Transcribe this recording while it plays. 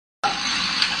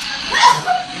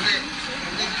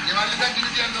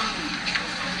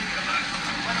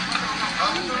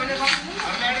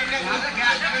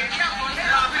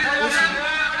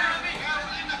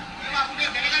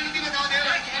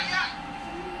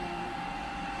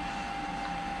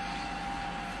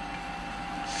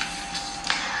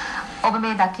ඔබ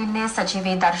මේ දකින්නේ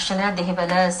සජීවී දර්ශන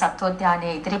දෙහිවල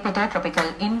සත්වෝද්‍යානයේ ඉදිරිපිට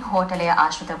ට්‍රොපිකල් ඉන් හෝටලයේ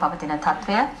ආශ්‍රිතව පවතින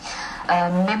තත්ත්වය.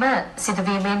 මෙම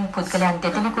සිදුවීමෙන් පුද්ගලයන්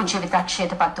දෙදෙනෙකු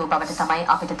ජීවිතක්ෂයට පත් වූ බවට තමයි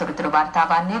අපිට තොරතුරු වාර්තා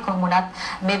වන්නේ. කොහොම වුණත්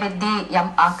මේ වෙද්දී යම්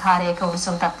ආකාරයක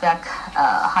උණුසුම් තත්ත්වයක්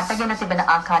හටගෙන තිබෙන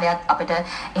ආකාරයත් අපිට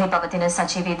එහි පවතින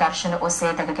සජීවී දර්ශන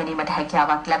ඔස්සේ දැක ගැනීමට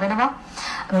හැකියාවක් ලැබෙනවා.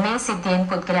 මේ සිද්ධියෙන්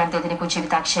පුද්ගලයන් දෙදෙනෙකු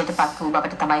ජීවිතක්ෂයට පත් වූ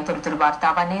බවට තමයි තොරතුරු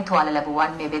වාර්තා වන්නේ. තුවාල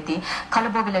ලැබුවන් මේ වෙද්දී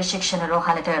කලබෝවිල ශික්ෂණ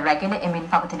රෝහලට රැගෙන එමින්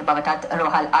පවතින බවටත්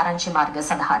රෝහල් ආරංචි මාර්ග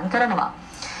සඳහන් කරනවා.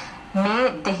 මේ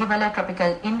දෙහිවල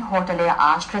ට්‍රොපිකල් ඉන් හෝටලයේ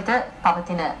ආශ්‍රිත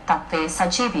පවතින තත්ත්වයේ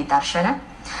සජීවී දර්ශන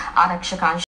ආරක්ෂක